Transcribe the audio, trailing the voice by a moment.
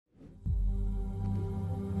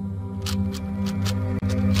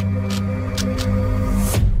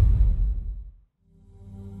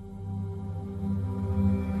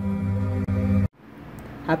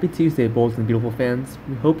Happy Tuesday, Bold and Beautiful fans.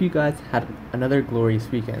 We hope you guys had another glorious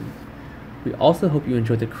weekend. We also hope you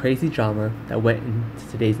enjoyed the crazy drama that went into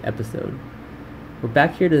today's episode. We're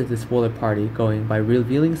back here to the spoiler party going by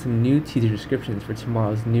revealing some new teaser descriptions for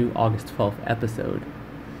tomorrow's new August 12th episode.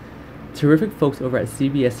 Terrific folks over at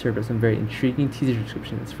CBS served us some very intriguing teaser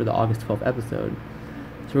descriptions for the August 12th episode,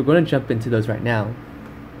 so we're going to jump into those right now.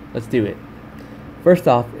 Let's do it. First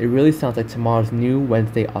off, it really sounds like tomorrow's new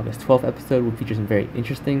Wednesday, August 12th episode will feature some very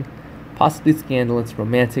interesting, possibly scandalous,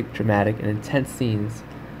 romantic, dramatic, and intense scenes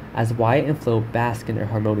as Wyatt and Flo bask in their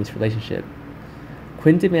harmonious relationship.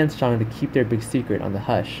 Quinn demands Shauna to keep their big secret on the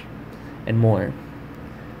hush, and more.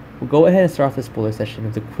 We'll go ahead and start off the spoiler session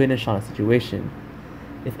with the Quinn and Shauna situation.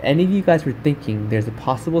 If any of you guys were thinking there's a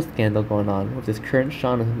possible scandal going on with this current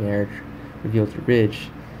Shauna marriage revealed to Ridge,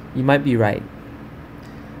 you might be right.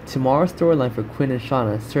 Tomorrow's storyline for Quinn and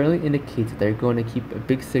Shauna certainly indicates that they're going to keep a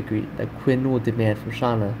big secret that Quinn will demand from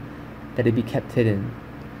Shauna that it be kept hidden.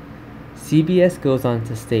 CBS goes on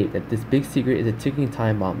to state that this big secret is a ticking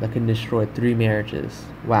time bomb that can destroy 3 marriages.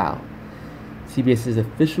 Wow. CBS's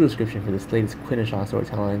official description for this latest Quinn and Shauna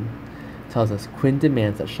storytelling tells us Quinn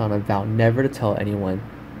demands that Shauna vow never to tell anyone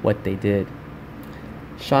what they did.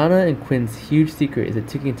 Shauna and Quinn's huge secret is a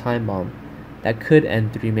ticking time bomb that could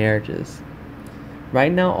end 3 marriages.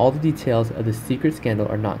 Right now, all the details of the secret scandal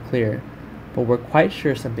are not clear, but we're quite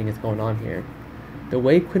sure something is going on here. The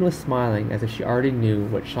way Quinn was smiling as if she already knew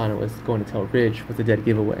what Shauna was going to tell Ridge was a dead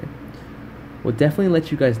giveaway. We'll definitely let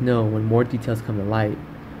you guys know when more details come to light.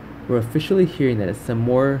 We're officially hearing that it's some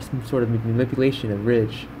sort of manipulation of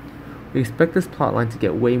Ridge. We expect this plotline to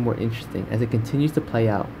get way more interesting as it continues to play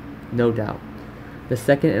out, no doubt. The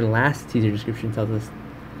second and last teaser description tells us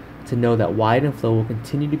to know that Wyatt and Flo will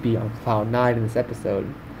continue to be on cloud 9 in this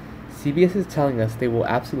episode. CBS is telling us they will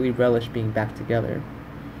absolutely relish being back together.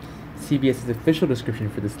 CBS's official description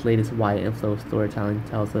for this latest Wyatt and Flo storytelling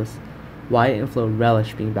tells us Wyatt and Flo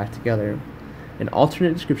relish being back together. An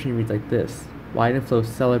alternate description reads like this: Wyatt and Flo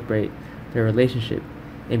celebrate their relationship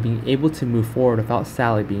and being able to move forward without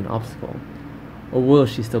Sally being an obstacle. Or will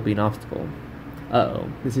she still be an obstacle? Uh-oh,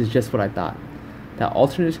 this is just what I thought. That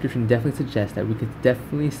alternate description definitely suggests that we could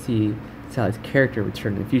definitely see Sally's character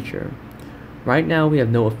return in the future. Right now, we have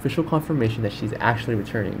no official confirmation that she's actually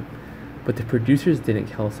returning, but the producers didn't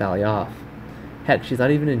kill Sally off. Heck, she's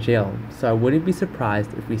not even in jail, so I wouldn't be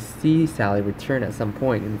surprised if we see Sally return at some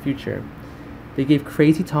point in the future. They gave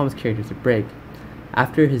Crazy Tom's character a break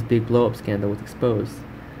after his big blow-up scandal was exposed.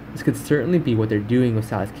 This could certainly be what they're doing with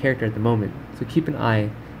Sally's character at the moment, so keep an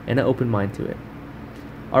eye and an open mind to it.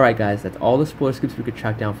 Alright guys, that's all the spoiler scoops we could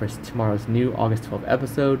track down for tomorrow's new August 12th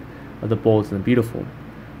episode of The Bold and the Beautiful,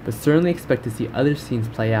 but certainly expect to see other scenes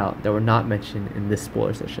play out that were not mentioned in this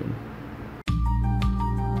spoiler session.